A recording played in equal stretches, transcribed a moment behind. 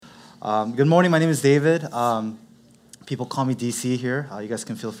Good morning, my name is David. People call me DC here. You guys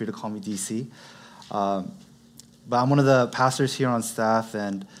can feel free to call me DC. But I'm one of the pastors here on staff,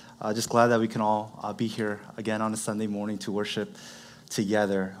 and just glad that we can all be here again on a Sunday morning to worship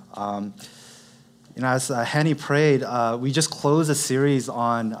together. As Hanny prayed, we just closed a series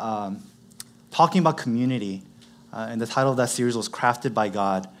on talking about community, and the title of that series was Crafted by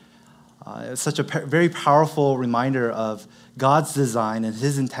God. It's such a very powerful reminder of God's design and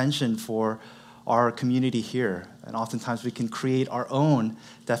His intention for our community here. And oftentimes we can create our own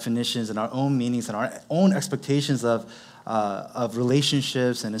definitions and our own meanings and our own expectations of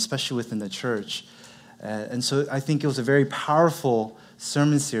relationships, and especially within the church. And so I think it was a very powerful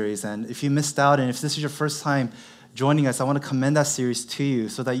sermon series. And if you missed out, and if this is your first time joining us, I want to commend that series to you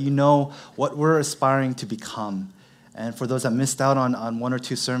so that you know what we're aspiring to become. And for those that missed out on one or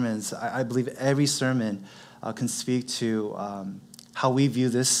two sermons, I believe every sermon can speak to how we view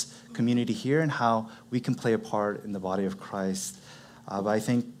this community here and how we can play a part in the body of Christ. But I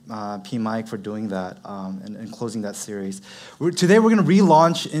thank P. Mike for doing that and closing that series. Today we're going to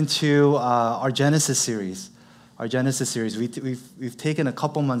relaunch into our Genesis series. We've taken a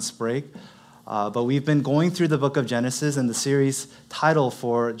couple months break, but we've been going through the book of Genesis, and the series title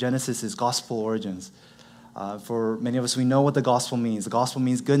for Genesis is Gospel Origins. For many of us, we know what the gospel means. The gospel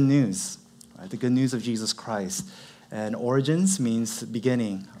means good news, right? The good news of Jesus Christ. And origins means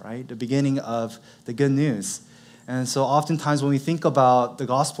beginning, right? The beginning of the good news. And so oftentimes when we think about the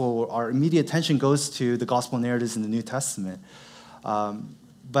gospel, our immediate attention goes to the gospel narratives in the New Testament.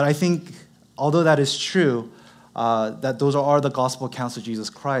 But I think, although that is true, that those are the gospel accounts of Jesus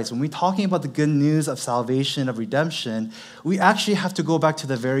Christ. When we're talking about the good news of salvation, of redemption, we actually have to go back to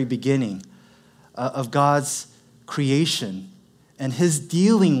the very beginning of God's creation and His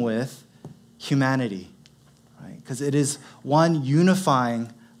dealing with humanity, right? Because it is one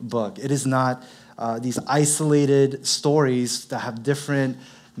unifying book. It is not these isolated stories that have different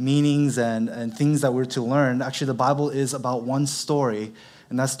meanings and things that we're to learn. Actually, the Bible is about one story,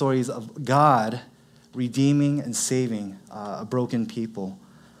 and that story is of God redeeming and saving a broken people.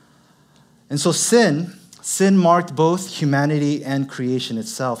 And so sin marked both humanity and creation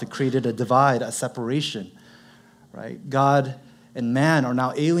itself. It created a divide, a separation, right? God and man are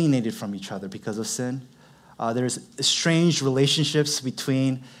now alienated from each other because of sin. There's estranged relationships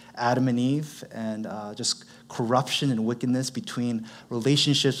between Adam and Eve, and just corruption and wickedness between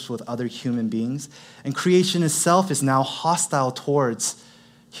relationships with other human beings. And creation itself is now hostile towards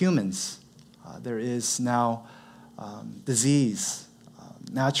humans. There is now disease,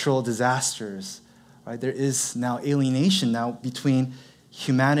 natural disasters, right? There is now alienation now between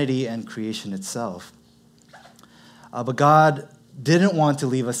humanity and creation itself. But God didn't want to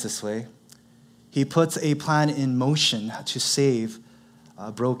leave us this way. He puts a plan in motion to save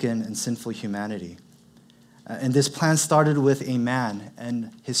broken and sinful humanity. And this plan started with a man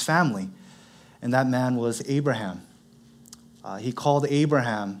and his family, and that man was Abraham. He called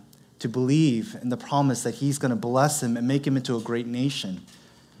Abraham to believe in the promise that He's going to bless him and make him into a great nation.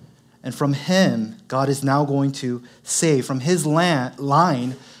 And from him, God is now going to save. From his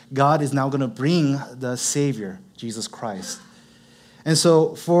line, God is now going to bring the Savior, Jesus Christ. And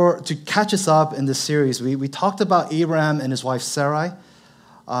so to catch us up in this series, we talked about Abraham and his wife Sarai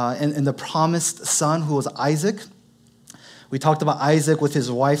and the promised son who was Isaac. We talked about Isaac with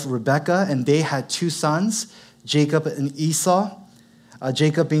his wife Rebekah, and they had two sons, Jacob and Esau.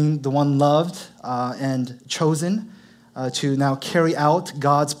 Jacob being the one loved and chosen to now carry out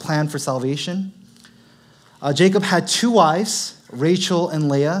God's plan for salvation. Jacob had two wives, Rachel and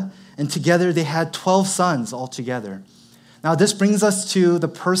Leah, and together they had 12 sons altogether. Now this brings us to the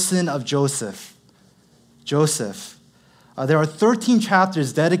person of Joseph. There are 13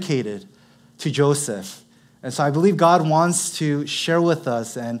 chapters dedicated to Joseph. And so I believe God wants to share with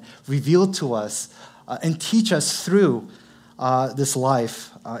us and reveal to us and teach us through this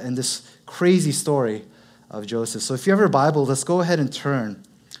life and this crazy story of Joseph. So if you have your Bible, let's go ahead and turn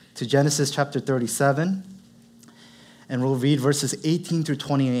to Genesis chapter 37, and we'll read verses 18 through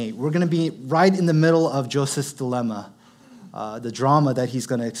 28. We're going to be right in the middle of Joseph's dilemma, the drama that he's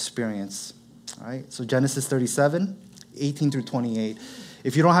going to experience. All right, so Genesis 37, 18 through 28.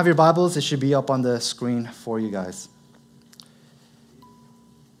 If you don't have your Bibles, it should be up on the screen for you guys.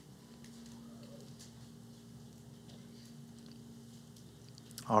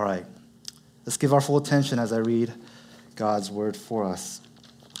 All right, let's give our full attention as I read God's word for us.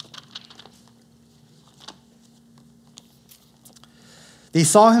 They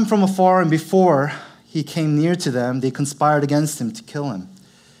saw him from afar, and before he came near to them, they conspired against him to kill him.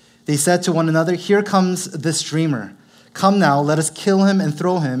 They said to one another, "Here comes this dreamer. Come now, let us kill him and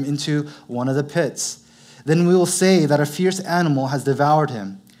throw him into one of the pits. Then we will say that a fierce animal has devoured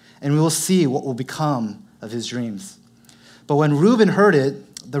him, and we will see what will become of his dreams." But when Reuben heard it,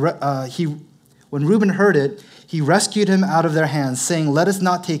 he rescued him out of their hands, saying, "Let us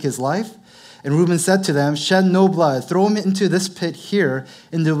not take his life." And Reuben said to them, "Shed no blood. Throw him into this pit here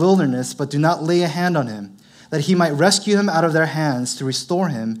in the wilderness, but do not lay a hand on him, that he might rescue him out of their hands to restore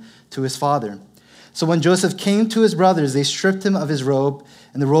him to his father." So when Joseph came to his brothers, they stripped him of his robe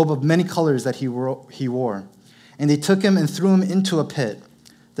and the robe of many colors that he wore. And they took him and threw him into a pit.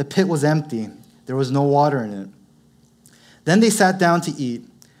 The pit was empty. There was no water in it. Then they sat down to eat.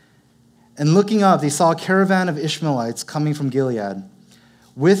 And looking up, they saw a caravan of Ishmaelites coming from Gilead,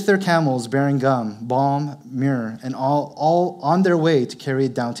 with their camels bearing gum, balm, myrrh, and all on their way to carry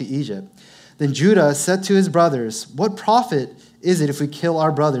it down to Egypt. Then Judah said to his brothers, "What profit is it if we kill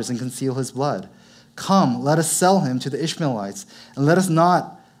our brothers and conceal his blood? Come, let us sell him to the Ishmaelites, and let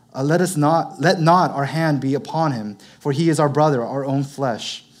not our hand be upon him, for he is our brother, our own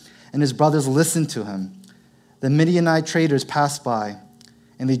flesh." And his brothers listened to him. The Midianite traders passed by,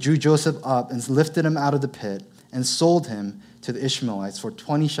 and they drew Joseph up and lifted him out of the pit and sold him to the Ishmaelites for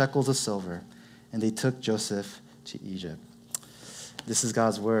 20 shekels of silver. And they took Joseph to Egypt. This is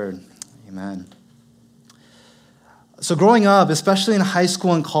God's word. Amen. So growing up, especially in high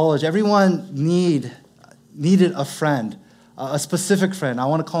school and college, everyone needed a friend, a specific friend. I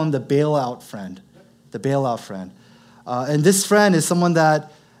want to call him the bailout friend. The bailout friend. And this friend is someone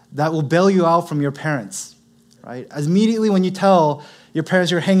that will bail you out from your parents, right? Immediately when you tell your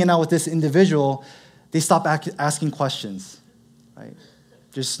parents you're hanging out with this individual, they stop asking questions, right?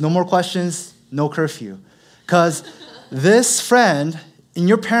 Just no more questions, no curfew. Because this friend, in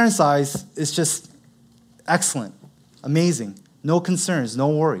your parents' eyes, is just excellent, amazing, no concerns, no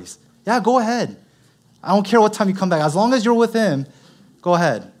worries. Yeah, go ahead. I don't care what time you come back. As long as you're with him, go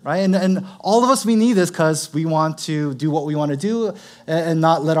ahead, right? And all of us, we need this because we want to do what we want to do and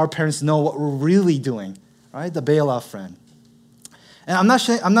not let our parents know what we're really doing, right? The bailout friend. And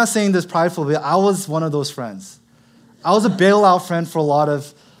I'm not saying this pridefully, but I was one of those friends. I was a bailout friend for a lot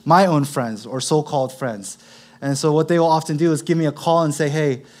of my own friends or so-called friends. And so what they will often do is give me a call and say,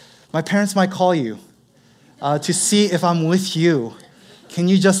 "Hey, my parents might call you to see if I'm with you. Can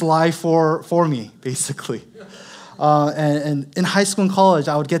you just lie for me," basically. And in high school and college,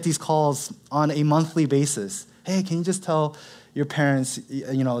 I would get these calls on a monthly basis. "Hey, can you just tell your parents,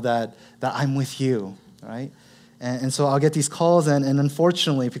 that I'm with you," right? And so I'll get these calls, and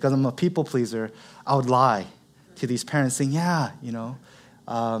unfortunately, because I'm a people pleaser, I would lie to these parents saying, "Yeah,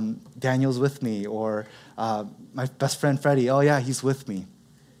 Daniel's with me," or my best friend Freddie, "Oh yeah, he's with me,"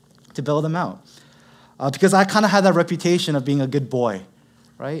 to bail them out. Because I kind of had that reputation of being a good boy,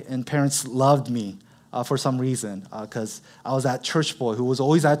 right? And parents loved me for some reason, because I was that church boy who was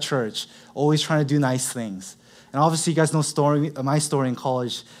always at church, always trying to do nice things. And obviously, you guys know my story in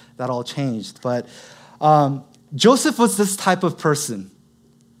college. That all changed. But Joseph was this type of person.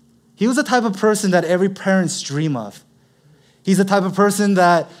 He was the type of person that every parent's dream of. He's the type of person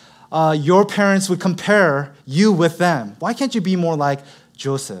that your parents would compare you with them. Why can't you be more like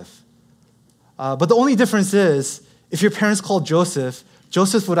Joseph? But the only difference is, if your parents called Joseph,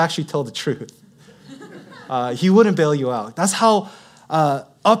 Joseph would actually tell the truth. He wouldn't bail you out. That's how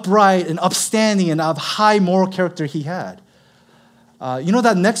upright and upstanding and of high moral character he had.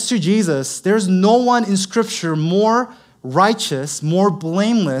 That next to Jesus, there's no one in Scripture more righteous, more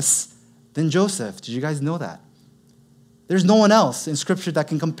blameless than Joseph. Did you guys know that? There's no one else in Scripture that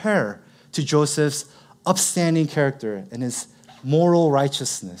can compare to Joseph's upstanding character and his moral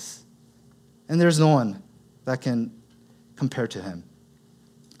righteousness. And there's no one that can compare to him.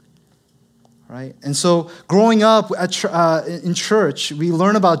 Right? And so growing up in church, we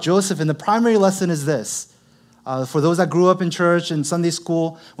learn about Joseph, and the primary lesson is this. For those that grew up in church and Sunday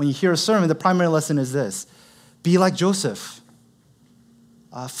school, when you hear a sermon, the primary lesson is this. Be like Joseph.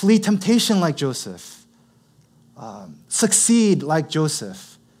 Flee temptation like Joseph. Succeed like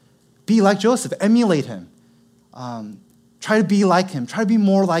Joseph. Be like Joseph. Emulate him. Try to be like him. Try to be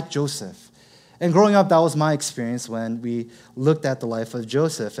more like Joseph. And growing up, that was my experience when we looked at the life of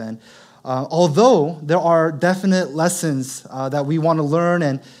Joseph. And although there are definite lessons that we want to learn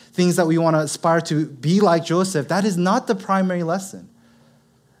and things that we want to aspire to be like Joseph, that is not the primary lesson.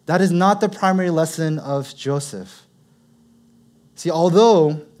 That is not the primary lesson of Joseph. See,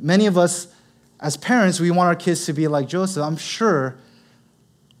 although many of us as parents, we want our kids to be like Joseph, I'm sure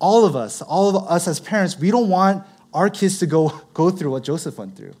all of us as parents, we don't want our kids to go through what Joseph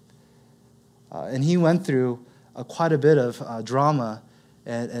went through. And he went through quite a bit of drama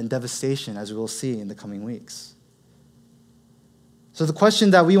and devastation, as we will see in the coming weeks. So the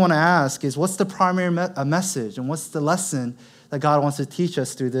question that we want to ask is, what's the primary message and what's the lesson that God wants to teach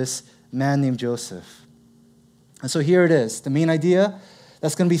us through this man named Joseph? And so here it is, the main idea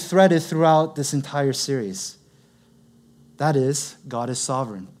that's going to be threaded throughout this entire series. That is, God is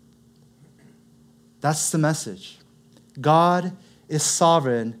sovereign. That's the message. God is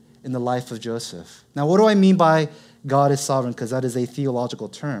sovereign in the life of Joseph. Now, what do I mean by God is sovereign? Because that is a theological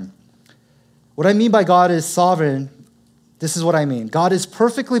term. What I mean by God is sovereign, this is what I mean. God is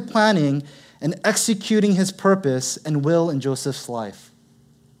perfectly planning and executing his purpose and will in Joseph's life.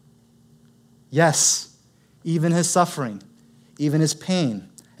 Yes, even his suffering, even his pain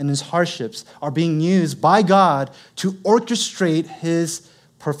and his hardships are being used by God to orchestrate his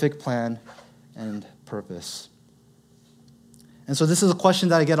perfect plan and purpose. And so this is a question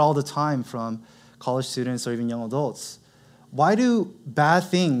that I get all the time from college students or even young adults. Why do bad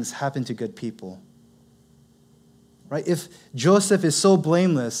things happen to good people? Right? If Joseph is so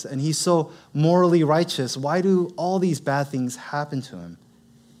blameless and he's so morally righteous, why do all these bad things happen to him?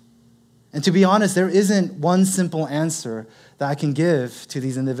 And to be honest, there isn't one simple answer that I can give to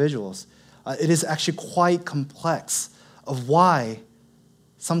these individuals. It is actually quite complex of why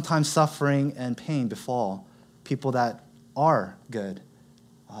sometimes suffering and pain befall people that are good,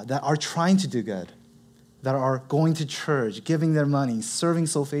 that are trying to do good, that are going to church, giving their money, serving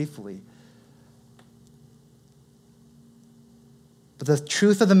so faithfully. But the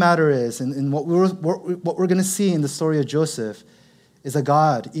truth of the matter is, and what we're going to see in the story of Joseph, is that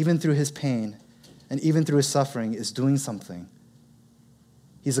God, even through his pain and even through his suffering, is doing something.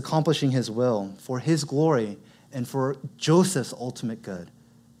 He's accomplishing his will for his glory and for Joseph's ultimate good.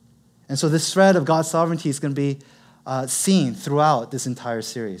 And so this thread of God's sovereignty is going to be seen throughout this entire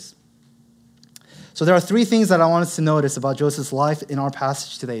series. So there are three things that I want us to notice about Joseph's life in our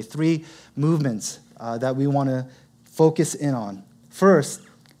passage today, three movements that we want to focus in on. First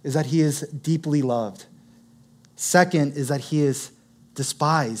is that he is deeply loved. Second is that he is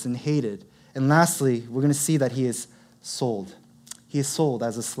despised and hated. And lastly, we're going to see that he is sold. He is sold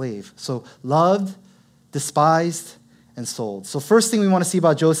as a slave. So loved, despised, and sold. So first thing we want to see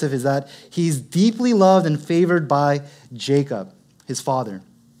about Joseph is that he's deeply loved and favored by Jacob, his father.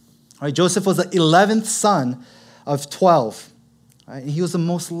 All right, Joseph was the 11th son of 12. Right, and he was the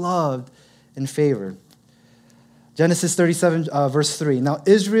most loved and favored. Genesis 37, verse 3. Now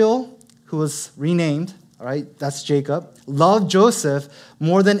Israel, who was renamed, all right, that's Jacob, loved Joseph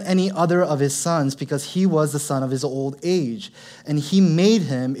more than any other of his sons because he was the son of his old age. And he made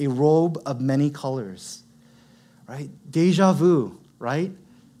him a robe of many colors. Right? Deja vu, right?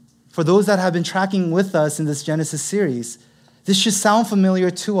 For those that have been tracking with us in this Genesis series, this should sound familiar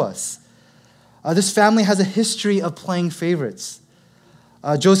to us. This family has a history of playing favorites.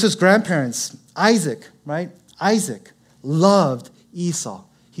 Joseph's grandparents, Isaac, right? Isaac loved Esau.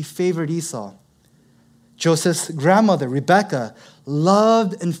 He favored Esau. Joseph's grandmother, Rebekah,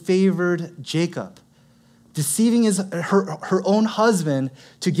 loved and favored Jacob, deceiving her own husband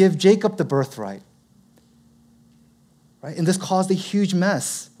to give Jacob the birthright. Right? And this caused a huge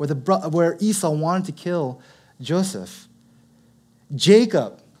mess where Esau wanted to kill Joseph.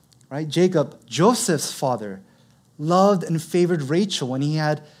 Jacob, right? Jacob, Joseph's father, loved and favored Rachel when he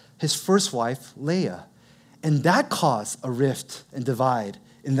had his first wife, Leah. And that caused a rift and divide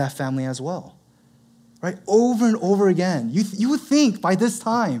in that family as well. Right? Over and over again. You would think by this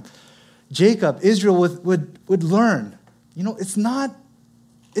time, Jacob, Israel would learn,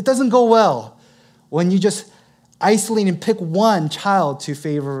 it doesn't go well when you just isolate and pick one child to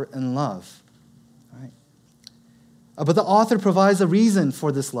favor and love. Right? But the author provides a reason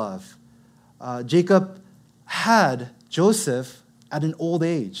for this love. Jacob had Joseph at an old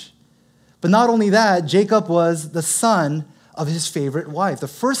age. But not only that, Jacob was the son of his favorite wife, the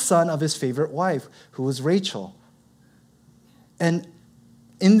first son of his favorite wife, who was Rachel. And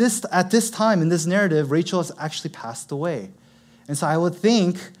at this time, in this narrative, Rachel has actually passed away. And so I would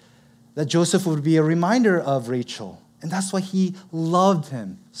think that Joseph would be a reminder of Rachel. And that's why he loved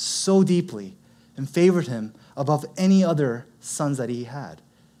him so deeply and favored him above any other sons that he had.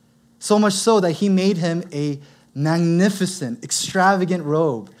 So much so that he made him a magnificent, extravagant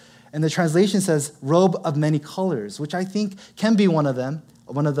robe. And the translation says, robe of many colors, which I think can be one of them,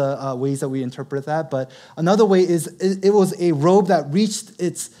 one of the ways that we interpret that. But another way is it was a robe that reached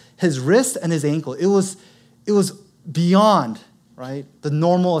his wrist and his ankle. It was beyond, right, the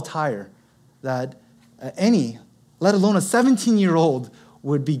normal attire that any, let alone a 17-year-old,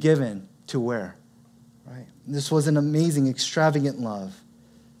 would be given to wear. Right? This was an amazing, extravagant love.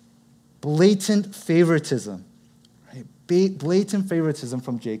 Blatant favoritism. Blatant favoritism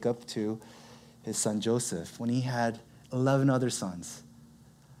from Jacob to his son Joseph when he had 11 other sons.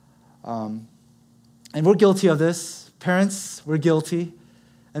 And we're guilty of this. Parents, we're guilty.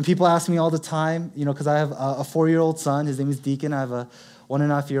 And people ask me all the time, because I have a 4-year-old son. His name is Deacon. I have a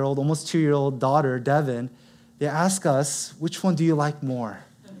 1.5-year-old, almost 2-year-old daughter, Devin. They ask us, which one do you like more?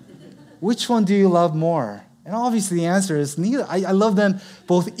 Which one do you love more? And obviously the answer is neither. I love them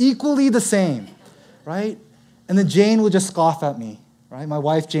both equally the same, right? And then Jane would just scoff at me, right? My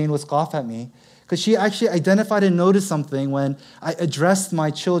wife, Jane, would scoff at me because she actually identified and noticed something when I addressed my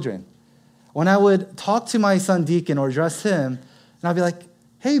children. When I would talk to my son Deacon or address him, and I'd be like,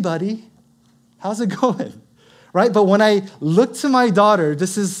 hey, buddy, how's it going? Right? But when I look to my daughter,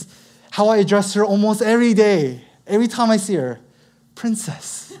 this is how I address her almost every day. Every time I see her,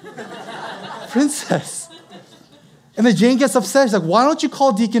 princess. Princess. And then Jane gets upset. She's like, why don't you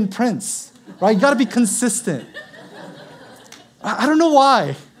call Deacon Prince? Right? You got to be consistent. I don't know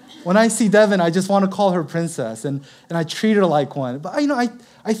why. When I see Devin, I just want to call her princess, and I treat her like one. But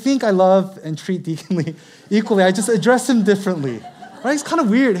I think I love and treat Deacon Lee equally. I just address him differently. Right? It's kind of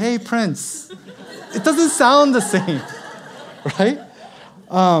weird. Hey, Prince. It doesn't sound the same. Right?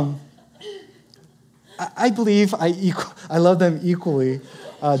 I believe I love them equally.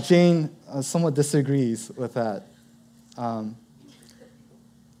 Jane somewhat disagrees with that.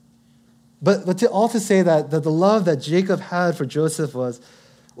 But to say that the love that Jacob had for Joseph was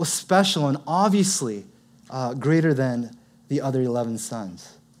special and obviously greater than the other 11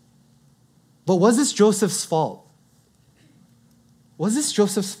 sons. But was this Joseph's fault? Was this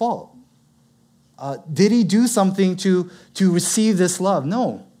Joseph's fault? Did he do something to receive this love?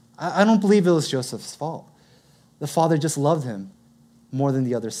 No, I don't believe it was Joseph's fault. The father just loved him more than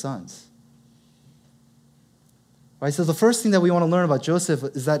the other sons. Right? So the first thing that we want to learn about Joseph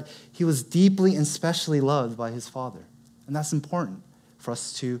is that he was deeply and specially loved by his father. And that's important for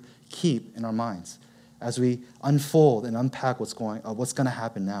us to keep in our minds as we unfold and unpack what's going to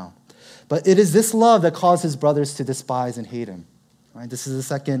happen now. But it is this love that caused his brothers to despise and hate him. Right? This is the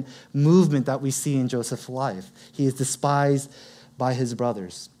second movement that we see in Joseph's life. He is despised by his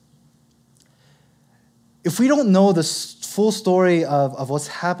brothers. If we don't know the full story of what's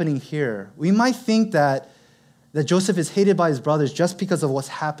happening here, we might think that Joseph is hated by his brothers just because of what's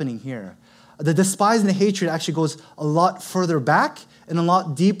happening here. The despise and the hatred actually goes a lot further back and a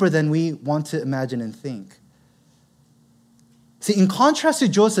lot deeper than we want to imagine and think. See, in contrast to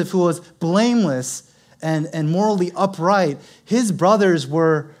Joseph, who was blameless and morally upright, his brothers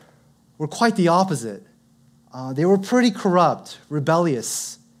were quite the opposite. They were pretty corrupt,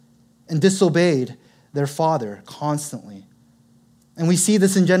 rebellious, and disobeyed their father constantly. And we see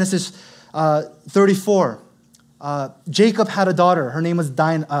this in Genesis 34. Jacob had a daughter. Her name was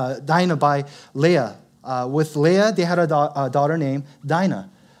Dinah by Leah. With Leah, they had a daughter named Dinah.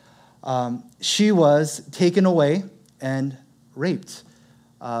 She was taken away and raped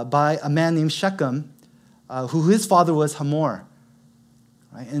by a man named Shechem, who his father was Hamor.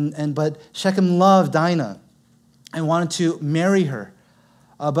 Right? But Shechem loved Dinah and wanted to marry her.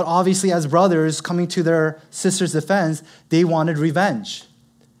 But obviously, as brothers coming to their sister's defense, they wanted revenge.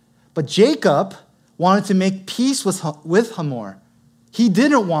 But Jacob wanted to make peace with Hamor. He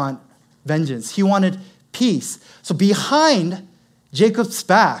didn't want vengeance. He wanted peace. So behind Jacob's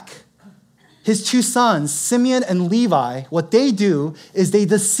back, his two sons, Simeon and Levi, what they do is they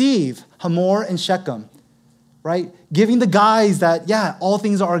deceive Hamor and Shechem, right? Giving the guise that, yeah, all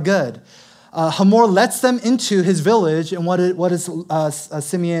things are good. Hamor lets them into his village, and what does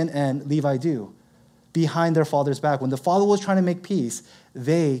Simeon and Levi do? Behind their father's back. When the father was trying to make peace,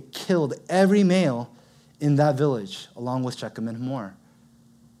 they killed every male in that village, along with Shechem and Hamor.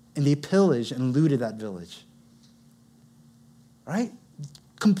 And they pillaged and looted that village. Right?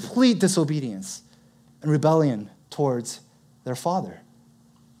 Complete disobedience and rebellion towards their father.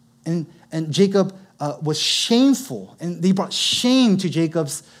 And Jacob was shameful, and they brought shame to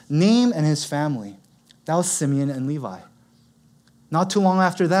Jacob's name and his family. That was Simeon and Levi. Not too long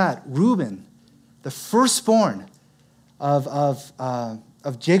after that, Reuben, the firstborn of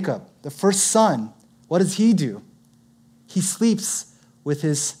Jacob, the first son, what does he do? He sleeps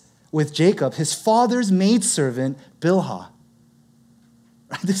with Jacob, his father's maidservant, Bilhah.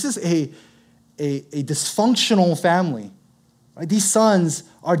 This is a dysfunctional family. Right? These sons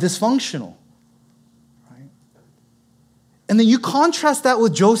are dysfunctional. Right? And then you contrast that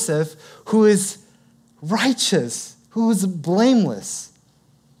with Joseph, who is righteous, who is blameless.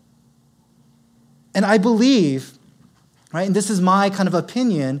 And I believe, right, and this is my kind of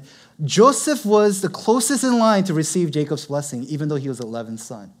opinion, Joseph was the closest in line to receive Jacob's blessing, even though he was 11th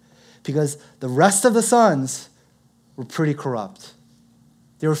son. Because the rest of the sons were pretty corrupt.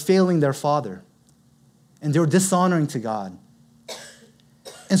 They were failing their father. and they were dishonoring to God.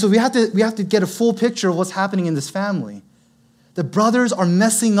 And so we have to get a full picture of what's happening in this family. The brothers are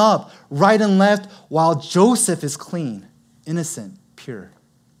messing up right and left while Joseph is clean, innocent, pure.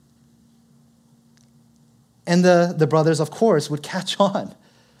 And the brothers, of course, would catch on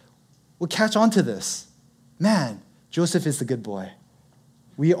to this. Man, Joseph is the good boy.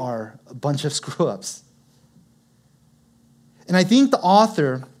 We are a bunch of screw-ups. And I think the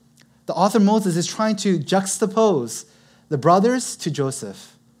author Moses, is trying to juxtapose the brothers to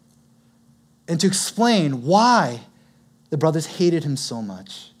Joseph and to explain why the brothers hated him so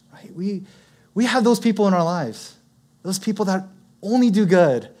much. Right? We have those people in our lives, those people that only do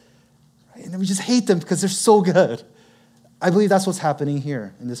good, right? And we just hate them because they're so good. I believe that's what's happening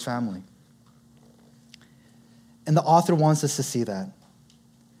here in this family. And the author wants us to see that.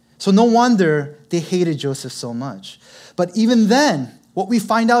 So no wonder they hated Joseph so much. But even then, what we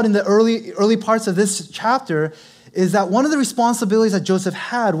find out in the early parts of this chapter is that one of the responsibilities that Joseph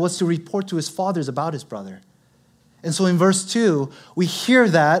had was to report to his fathers about his brother. And so in verse 2, we hear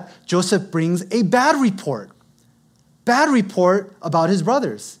that Joseph brings a bad report about his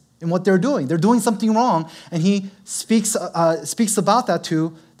brothers and what they're doing. They're doing something wrong, and he speaks about that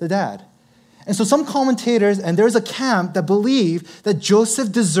to the dad. And so some commentators, and there's a camp that believe that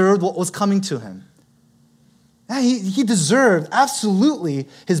Joseph deserved what was coming to him. He deserved absolutely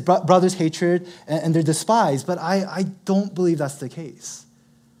his brother's hatred and their despise, but I don't believe that's the case.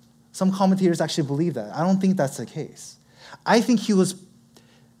 Some commentators actually believe that. I don't think that's the case. I think he was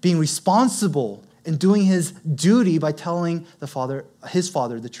being responsible and doing his duty by telling his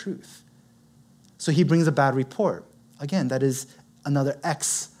father the truth. So he brings a bad report. Again, that is another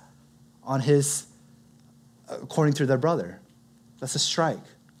X on his, according to their brother. That's a strike.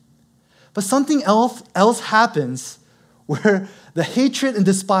 But something else happens where the hatred and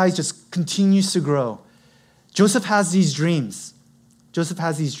despise just continues to grow. Joseph has these dreams. It's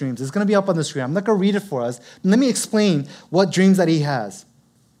going to be up on the screen. I'm not going to read it for us. Let me explain what dreams that he has.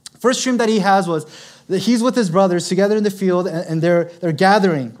 First dream that he has was that he's with his brothers together in the field, and they're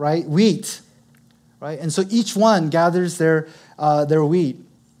gathering, right, wheat, right? And so each one gathers their wheat,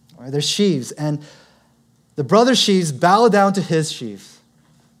 right, their sheaves, and the brother's sheaves bow down to his sheaves.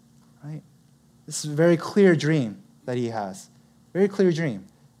 Right? This is a very clear dream that he has. Very clear dream.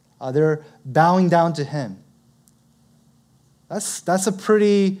 They're bowing down to him. That's a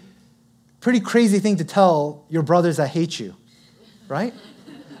pretty crazy thing to tell your brothers that hate you, right?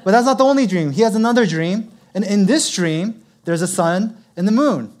 But that's not the only dream. He has another dream, and in this dream, there's a sun and the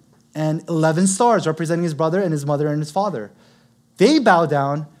moon, and 11 stars representing his brother and his mother and his father. They bow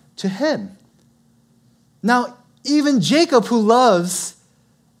down to him. Now, even Jacob, who loves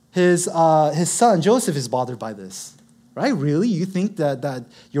his son Joseph, is bothered by this, right? Really? You think that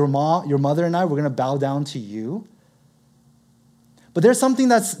your mother and I were going to bow down to you? But there's something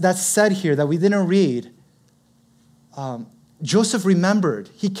that's said here that we didn't read. Joseph remembered.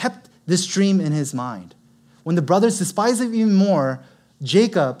 He kept this dream in his mind. When the brothers despised him even more,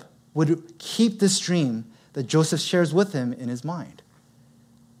 Jacob would keep this dream that Joseph shares with him in his mind.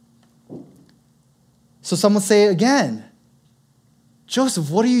 So someone say again, Joseph,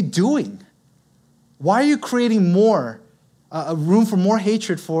 what are you doing? Why are you creating more, a room for more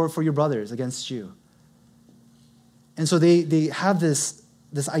hatred for your brothers against you? And so they have this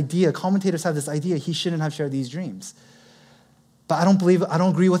idea, commentators have this idea, he shouldn't have shared these dreams. But I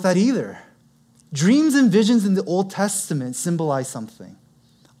don't agree with that either. Dreams and visions in the Old Testament symbolize something.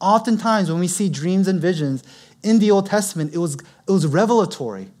 Oftentimes when we see dreams and visions in the Old Testament, it was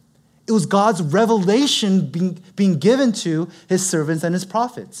revelatory. It was God's revelation being given to his servants and his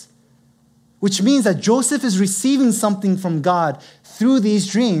prophets. Which means that Joseph is receiving something from God through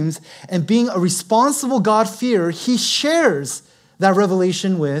these dreams, and being a responsible God-fearer, he shares that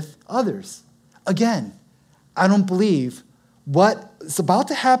revelation with others. Again, I don't believe what is about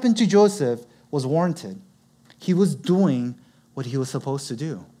to happen to Joseph was warranted. He was doing what he was supposed to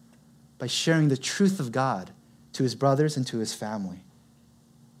do by sharing the truth of God to his brothers and to his family.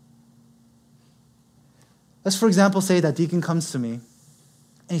 Let's, for example, say that Deacon comes to me and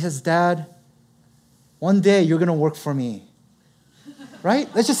he says, Dad, one day you're going to work for me. Right?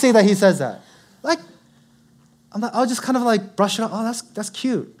 Let's just say that he says that. I'll just kind of like brush it off. Oh, that's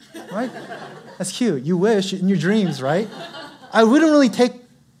cute, right? That's cute. You wish in your dreams, right? I wouldn't really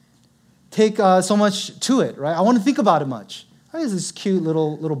take so much to it, right? I want to think about it much. Right? There's this cute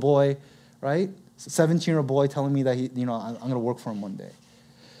little boy, right? 17-year-old boy telling me that I'm going to work for him one day.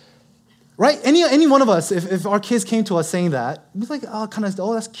 Right? Any one of us, if our kids came to us saying that, we'd be like,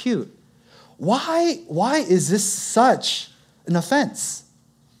 oh, that's cute. Why is this such an offense?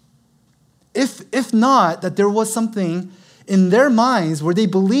 If not, that there was something in their minds where they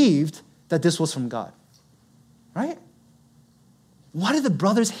believed that this was from God. Right? Why did the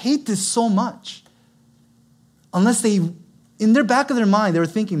brothers hate this so much? Unless in their back of their mind, they were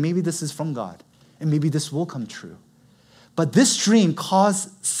thinking, maybe this is from God, and maybe this will come true. But this dream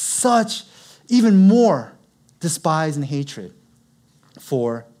caused such, even more despise and hatred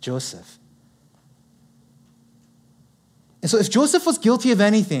for Joseph. And so if Joseph was guilty of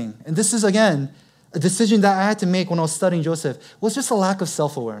anything, and this is, again, a decision that I had to make when I was studying Joseph, was just a lack of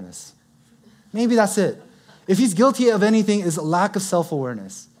self-awareness. Maybe that's it. If he's guilty of anything, is a lack of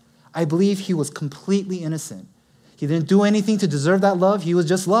self-awareness. I believe he was completely innocent. He didn't do anything to deserve that love. He was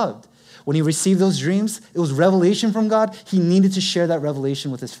just loved. When he received those dreams, it was revelation from God. He needed to share that revelation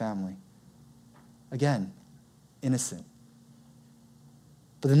with his family. Again, innocent.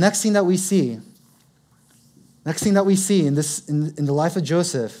 But the next thing that we see in the life of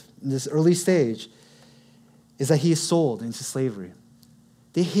Joseph, in this early stage, is that he is sold into slavery.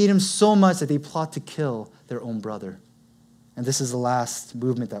 They hate him so much that they plot to kill their own brother. And this is the last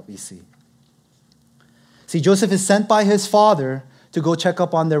movement that we see. See, Joseph is sent by his father to go check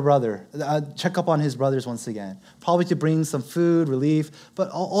up on his brothers once again. Probably to bring some food, relief, but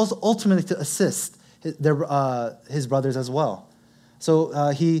also ultimately to assist his brothers as well.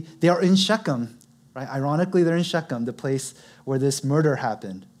 So they are in Shechem, right? Ironically, they're in Shechem, the place where this murder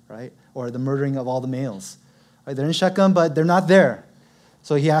happened, right? Or the murdering of all the males. Right? They're in Shechem, but they're not there.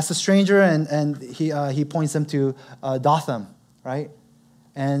 So he asks a stranger, and he points them to Dothan, right?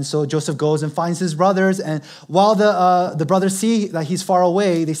 And so Joseph goes and finds his brothers, and while the brothers see that he's far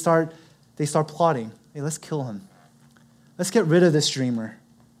away, they start plotting. Hey, let's kill him. Let's get rid of this dreamer.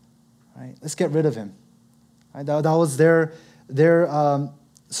 Right? Let's get rid of him. Right? That was their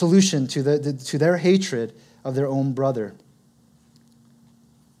solution to their hatred of their own brother.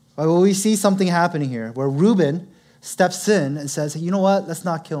 But we see something happening here, where Reuben steps in and says, hey, you know what? Let's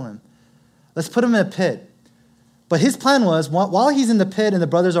not kill him. Let's put him in a pit. But his plan was, while he's in the pit and the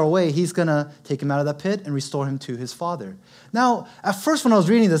brothers are away, he's going to take him out of that pit and restore him to his father. Now, at first when I was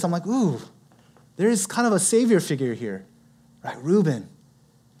reading this, I'm like, ooh, there's kind of a savior figure here, right? Reuben.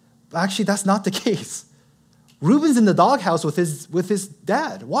 But actually, that's not the case. Reuben's in the doghouse with his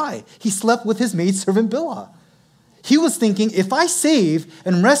dad. Why? He slept with his maidservant Bilhah. He was thinking, if I save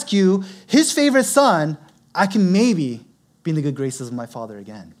and rescue his favorite son, I can maybe be in the good graces of my father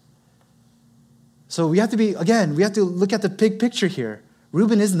again. So we have to look at the big picture here.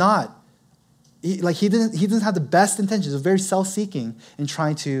 Reuben is not, he doesn't have the best intentions. He's very self-seeking in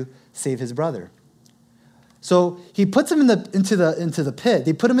trying to save his brother. So he puts him into the pit.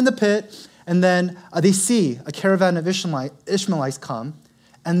 They put him in the pit, and then they see a caravan of Ishmaelites come,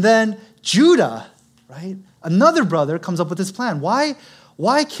 and then Judah, right, another brother, comes up with this plan.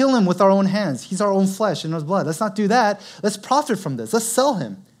 Why kill him with our own hands? He's our own flesh and our blood. Let's not do that. Let's profit from this. Let's sell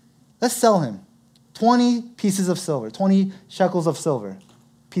him. 20 pieces of silver, 20 shekels of silver,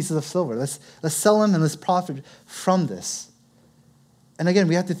 pieces of silver. Let's sell him and let's profit from this. And again,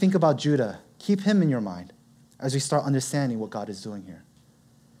 we have to think about Judah. Keep him in your mind as we start understanding what God is doing here.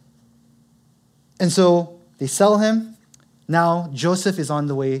 And so they sell him. Now Joseph is on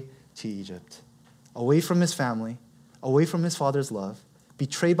the way to Egypt, away from his family, away from his father's love,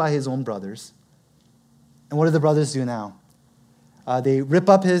 betrayed by his own brothers. And what do the brothers do now? They rip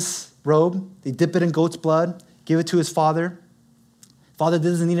up his robe, they dip it in goat's blood, give it to his father. Father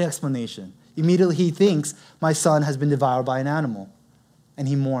doesn't need an explanation. Immediately he thinks, my son has been devoured by an animal, and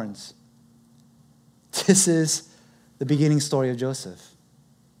he mourns. This is the beginning story of Joseph.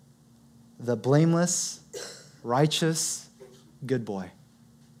 The blameless, righteous, good boy.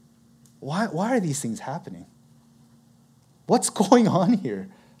 Why are these things happening? What's going on here?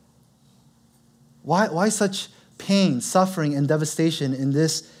 Why such pain, suffering, and devastation in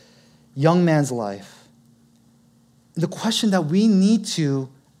this young man's life? The question that we need to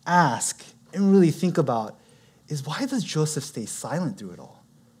ask and really think about is, why does Joseph stay silent through it all?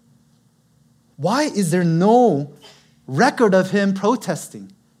 Why is there no record of him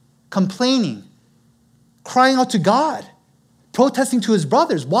protesting, complaining, crying out to God, protesting to his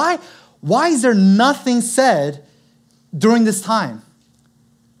brothers? Why is there nothing said during this time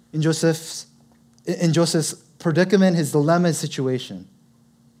in Joseph's predicament, his dilemma, his situation?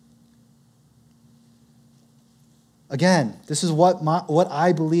 Again, this is what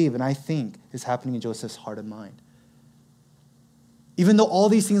I believe and I think is happening in Joseph's heart and mind. Even though all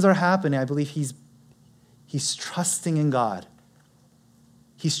these things are happening, I believe he's trusting in God.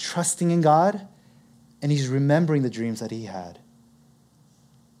 He's trusting in God, and he's remembering the dreams that he had.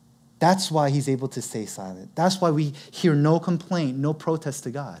 That's why he's able to stay silent. That's why we hear no complaint, no protest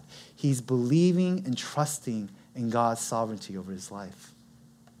to God. He's believing and trusting in God's sovereignty over his life.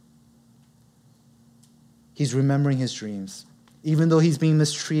 He's remembering his dreams. Even though he's being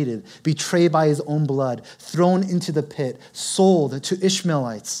mistreated, betrayed by his own blood, thrown into the pit, sold to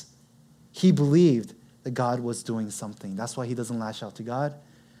Ishmaelites, he believed that God was doing something. That's why he doesn't lash out to God.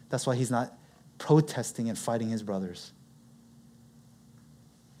 That's why he's not protesting and fighting his brothers.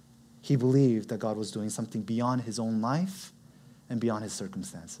 He believed that God was doing something beyond his own life and beyond his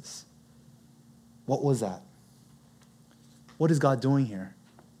circumstances. What was that? What is God doing here?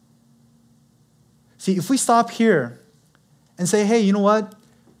 See, if we stop here and say, hey, you know what?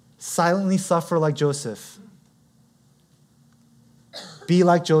 Silently suffer like Joseph. Be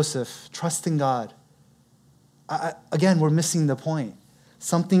like Joseph. Trust in God. Again, we're missing the point.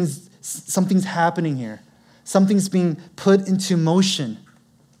 Something's happening here. Something's being put into motion.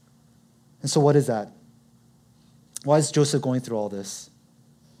 And so what is that? Why is Joseph going through all this?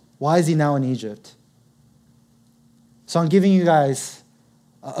 Why is he now in Egypt? So I'm giving you guys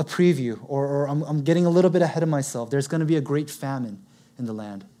a preview, or I'm getting a little bit ahead of myself. There's going to be a great famine in the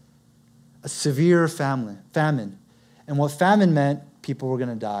land. A severe famine. And what famine meant, people were going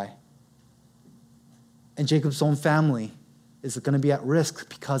to die. And Jacob's own family is going to be at risk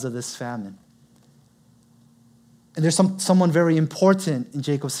because of this famine. And there's someone very important in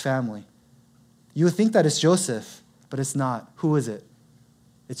Jacob's family. You would think that it's Joseph, but it's not. Who is it?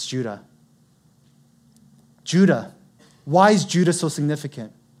 It's Judah. Judah. Why is Judah so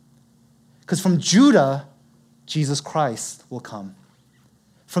significant? Because from Judah, Jesus Christ will come.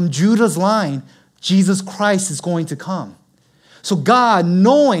 From Judah's line, Jesus Christ is going to come. So God,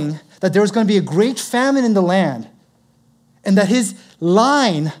 knowing that there was going to be a great famine in the land, and that his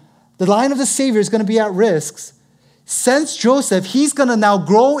line, the line of the Savior, is going to be at risk, sends Joseph. He's going to now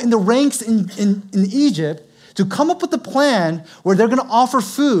grow in the ranks in Egypt to come up with a plan where they're going to offer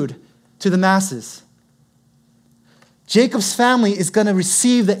food to the masses. Jacob's family is going to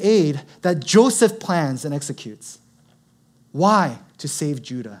receive the aid that Joseph plans and executes. Why? To save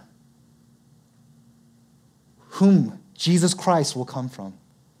Judah, whom Jesus Christ will come from.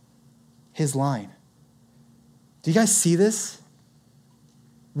 His line. Do you guys see this?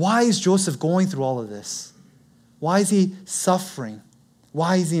 Why is Joseph going through all of this? Why is he suffering?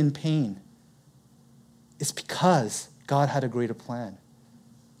 Why is he in pain? It's because God had a greater plan.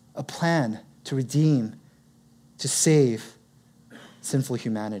 A plan to redeem, to save sinful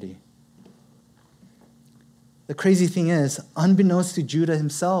humanity. The crazy thing is, unbeknownst to Judah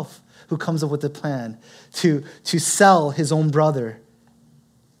himself, who comes up with the plan to sell his own brother,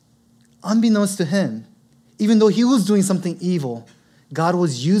 unbeknownst to him, even though he was doing something evil, God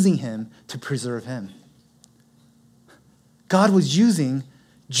was using him to preserve him. God was using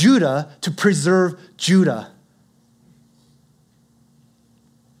Judah to preserve Judah.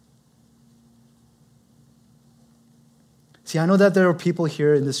 See, I know that there are people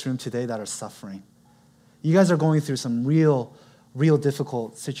here in this room today that are suffering. You guys are going through some real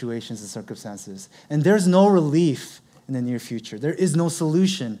difficult situations and circumstances. And there's no relief in the near future. There is no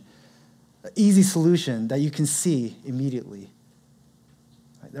solution, an easy solution that you can see immediately.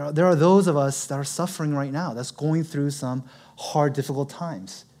 There are those of us that are suffering right now, that's going through some hard, difficult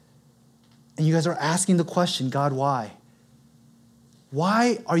times. And you guys are asking the question, God, why?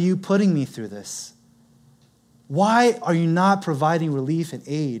 Why are you putting me through this? Why are you not providing relief and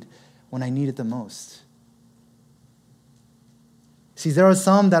aid when I need it the most? See, there are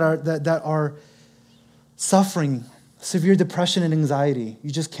some that are suffering severe depression and anxiety. You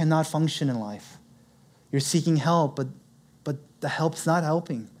just cannot function in life. You're seeking help, but the help's not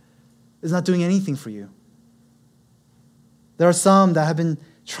helping. It's not doing anything for you. There are some that have been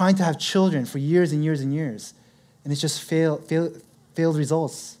trying to have children for years and years and years, and it's just failed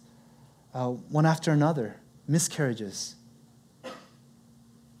results, one after another, miscarriages.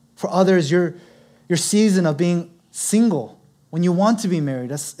 For others, your season of being single, when you want to be married,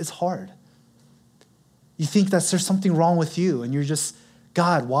 it's hard. You think that there's something wrong with you, and you're just,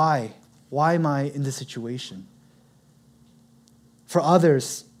 God, why? Why am I in this situation? For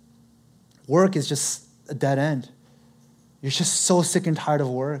others, work is just a dead end. You're just so sick and tired of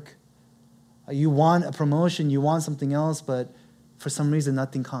work. You want a promotion, you want something else, but for some reason,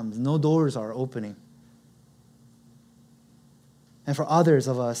 nothing comes. No doors are opening. And for others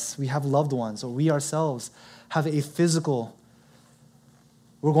of us, we have loved ones, or we ourselves have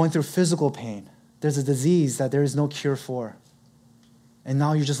we're going through physical pain. There's a disease that there is no cure for. And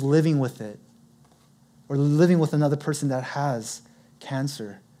now you're just living with it. Or living with another person that has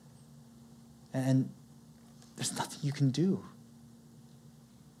cancer. And there's nothing you can do.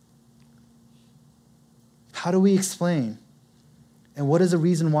 How do we explain? And what is the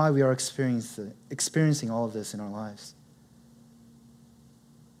reason why we are experiencing all of this in our lives?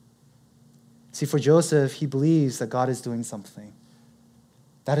 See, for Joseph, he believes that God is doing something.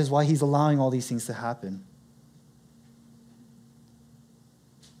 That is why he's allowing all these things to happen.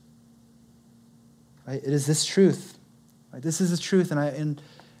 Right? It is this truth. Right? This is the truth, and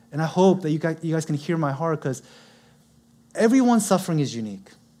I hope that you guys can hear my heart, because everyone's suffering is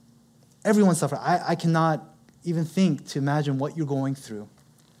unique. Everyone's suffering. I cannot even think to imagine what you're going through.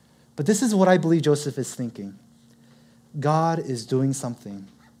 But this is what I believe Joseph is thinking. God is doing something.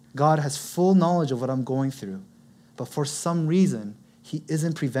 God has full knowledge of what I'm going through. But for some reason, he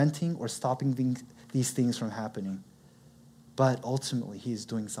isn't preventing or stopping these things from happening. But ultimately, he is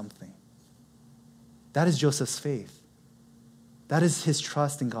doing something. That is Joseph's faith. That is his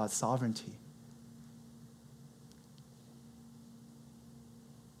trust in God's sovereignty.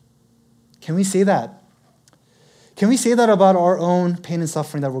 Can we say that? Can we say that about our own pain and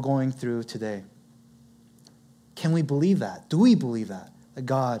suffering that we're going through today? Can we believe that? Do we believe that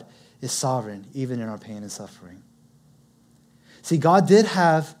God is sovereign even in our pain and suffering? See, God did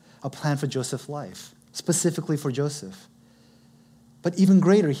have a plan for Joseph's life, specifically for Joseph. But even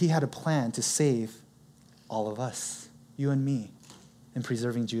greater, he had a plan to save all of us, you and me, in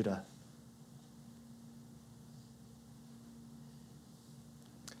preserving Judah.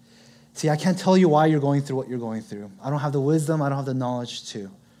 See, I can't tell you why you're going through what you're going through. I don't have the wisdom, I don't have the knowledge to.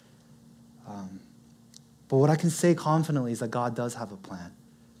 But what I can say confidently is that God does have a plan,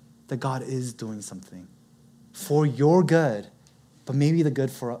 that God is doing something for your good, but maybe the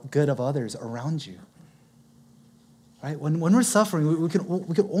good of others around you. Right? When we're suffering, we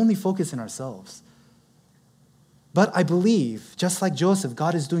can only focus on ourselves. But I believe, just like Joseph,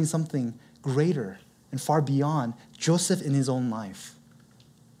 God is doing something greater and far beyond Joseph in his own life.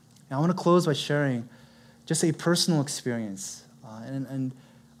 Now, I want to close by sharing just a personal experience. And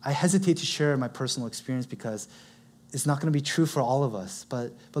I hesitate to share my personal experience because it's not going to be true for all of us.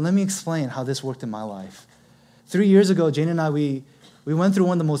 But let me explain how this worked in my life. 3 years ago, Jane and I, we went through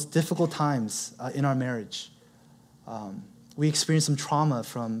one of the most difficult times in our marriage. We experienced some trauma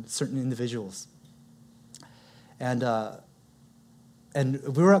from certain individuals. And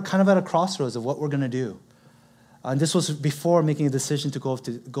we were kind of at a crossroads of what we're going to do. And this was before making a decision to go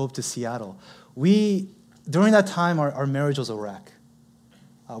up to Seattle. During that time, our marriage was a wreck.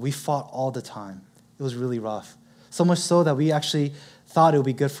 We fought all the time. It was really rough. So much so that we actually thought it would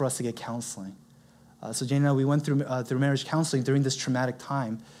be good for us to get counseling. So Jane and I, we went through marriage counseling during this traumatic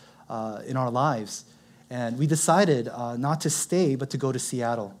time in our lives. And we decided not to stay, but to go to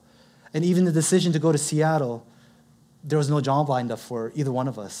Seattle. And even the decision to go to Seattle, there was no job lined up for either one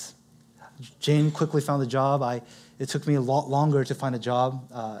of us. Jane quickly found a job. It took me a lot longer to find a job,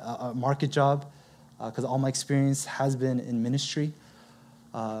 a market job, because all my experience has been in ministry.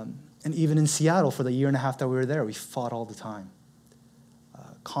 And even in Seattle, for the year and a half that we were there, we fought all the time.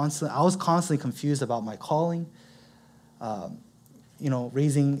 I was constantly confused about my calling.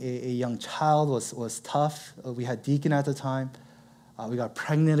 Raising a young child was tough. We had Deacon at the time. We got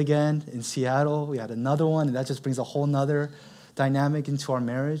pregnant again in Seattle. We had another one, and that just brings a whole nother dynamic into our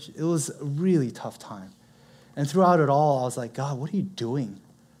marriage. It was a really tough time. And throughout it all, I was like, God, what are you doing?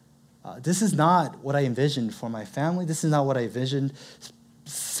 This is not what I envisioned for my family. This is not what I envisioned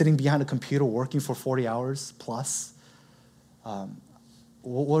sitting behind a computer working for 40 hours plus.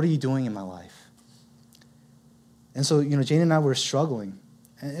 What are you doing in my life? And so, Jane and I were struggling,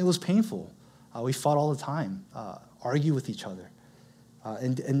 and it was painful. We fought all the time, argue with each other.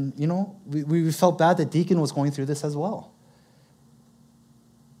 We felt bad that Deacon was going through this as well.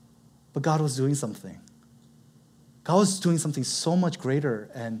 But God was doing something. God was doing something so much greater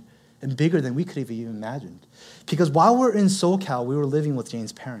and bigger than we could have even imagined. Because while we're in SoCal, we were living with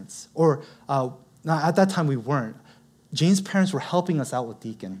Jane's parents. At that time, we weren't. Jane's parents were helping us out with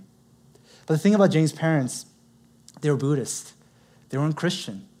Deacon. But the thing about Jane's parents, they were Buddhist. They weren't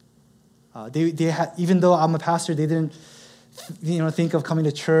Christian. They had, even though I'm a pastor, they didn't think of coming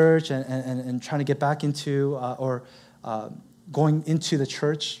to church and trying to get back into going into the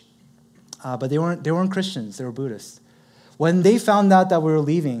church. But they weren't Christians. They were Buddhists. When they found out that we were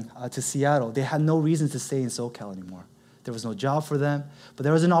leaving to Seattle, they had no reason to stay in SoCal anymore. There was no job for them. But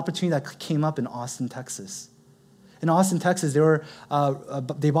there was an opportunity that came up in Austin, Texas. In Austin, Texas,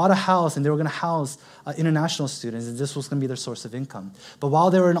 they bought a house, and they were going to house international students, and this was going to be their source of income. But while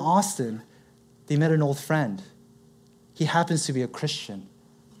they were in Austin, they met an old friend. He happens to be a Christian.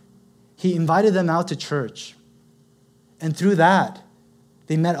 He invited them out to church. And through that,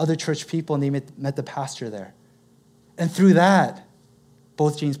 they met other church people, and they met the pastor there. And through that,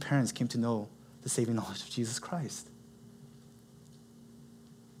 both Jane's parents came to know the saving knowledge of Jesus Christ.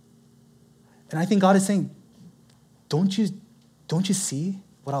 And I think God is saying, don't you see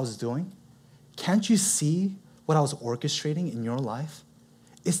what I was doing? Can't you see what I was orchestrating in your life?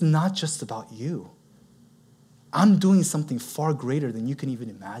 It's not just about you. I'm doing something far greater than you can even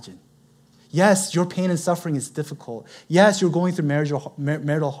imagine. Yes, your pain and suffering is difficult. Yes, you're going through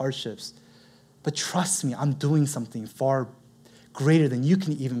marital hardships. But trust me, I'm doing something far greater than you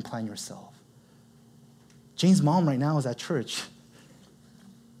can even plan yourself. Jane's mom right now is at church.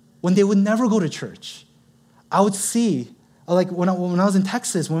 When they would never go to church, I would see, like when I was in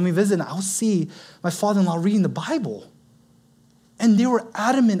Texas, when we visited, I would see my father-in-law reading the Bible. And they were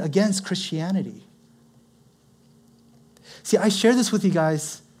adamant against Christianity. See, I share this with you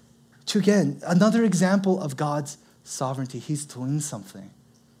guys to, again, another example of God's sovereignty. He's doing something.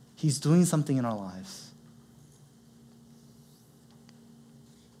 He's doing something in our lives.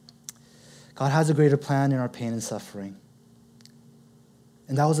 God has a greater plan in our pain and suffering.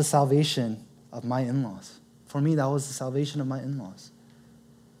 And that was the salvation of my in-laws. For me, that was the salvation of my in-laws.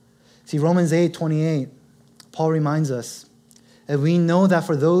 See, Romans 8:28, Paul reminds us that we know that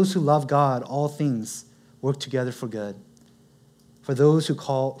for those who love God, all things work together for good, for those who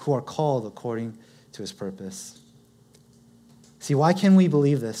are called according to his purpose. See, why can we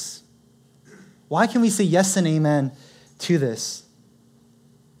believe this? Why can we say yes and amen to this?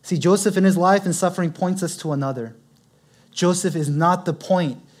 See, Joseph in his life and suffering points us to another. Joseph is not the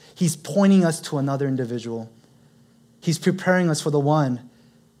point. He's pointing us to another individual. He's preparing us for the one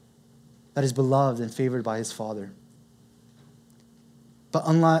that is beloved and favored by his father. But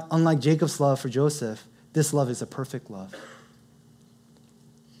unlike Jacob's love for Joseph, this love is a perfect love.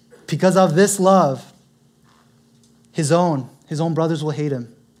 Because of this love, his own brothers will hate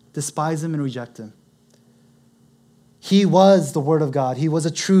him, despise him, and reject him. He was the word of God. He was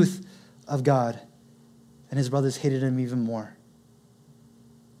a truth of God. And his brothers hated him even more.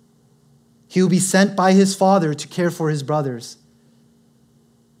 He will be sent by his father to care for his brothers,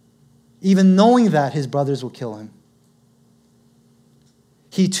 even knowing that his brothers will kill him.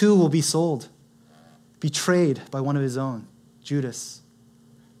 He too will be sold, betrayed by one of his own, Judas,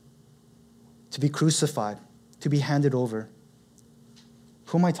 to be crucified, to be handed over.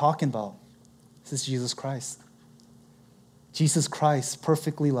 Who am I talking about? This is Jesus Christ. Jesus Christ,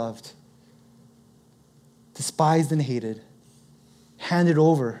 perfectly loved, despised and hated, handed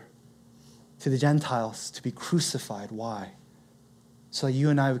over to the Gentiles to be crucified. Why? So that you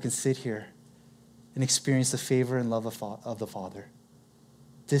and I can sit here and experience the favor and love of the Father.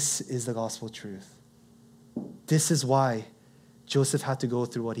 This is the gospel truth. This is why Joseph had to go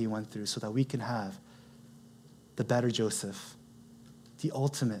through what he went through, so that we can have the better Joseph, the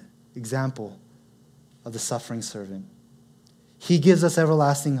ultimate example of the suffering servant. He gives us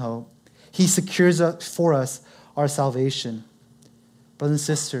everlasting hope. He secures for us our salvation. Brothers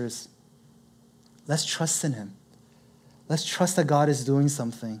and sisters, let's trust in him. Let's trust that God is doing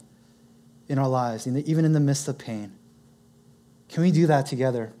something in our lives, even in the midst of pain. Can we do that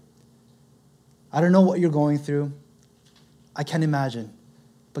together? I don't know what you're going through. I can't imagine.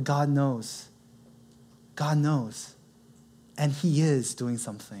 But God knows. God knows. And he is doing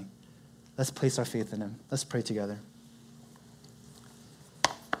something. Let's place our faith in him. Let's pray together.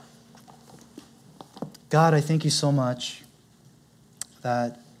 God, I thank you so much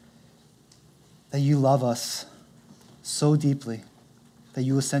that you love us so deeply, that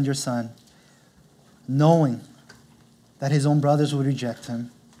you will send your son, knowing that his own brothers would reject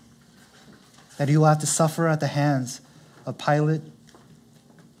him, that he will have to suffer at the hands of Pilate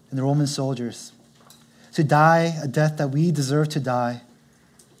and the Roman soldiers, to die a death that we deserve to die,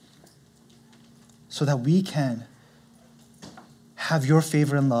 so that we can have your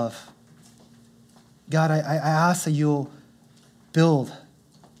favor and love. God, I ask that you'll build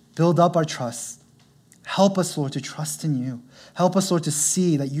up our trust. Help us, Lord, to trust in you. Help us, Lord, to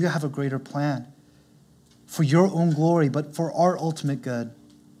see that you have a greater plan for your own glory, but for our ultimate good.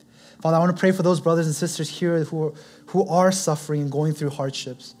 Father, I want to pray for those brothers and sisters here who are suffering and going through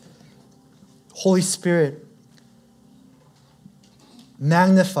hardships. Holy Spirit,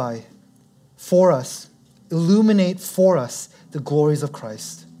 magnify for us, illuminate for us the glories of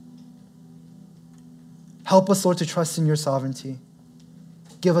Christ. Help us, Lord, to trust in your sovereignty.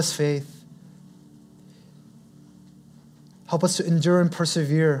 Give us faith. Help us to endure and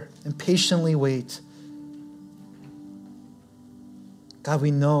persevere and patiently wait. God,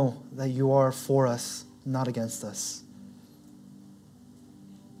 we know that you are for us, not against us.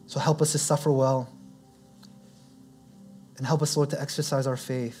 So help us to suffer well. And help us, Lord, to exercise our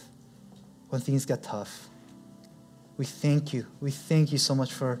faith when things get tough. We thank you. We thank you so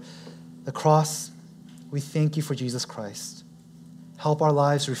much for the cross, we thank you for Jesus Christ. Help our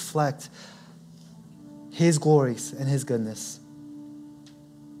lives reflect his glories and his goodness.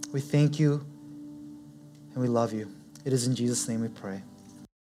 We thank you and we love you. It is in Jesus' name we pray.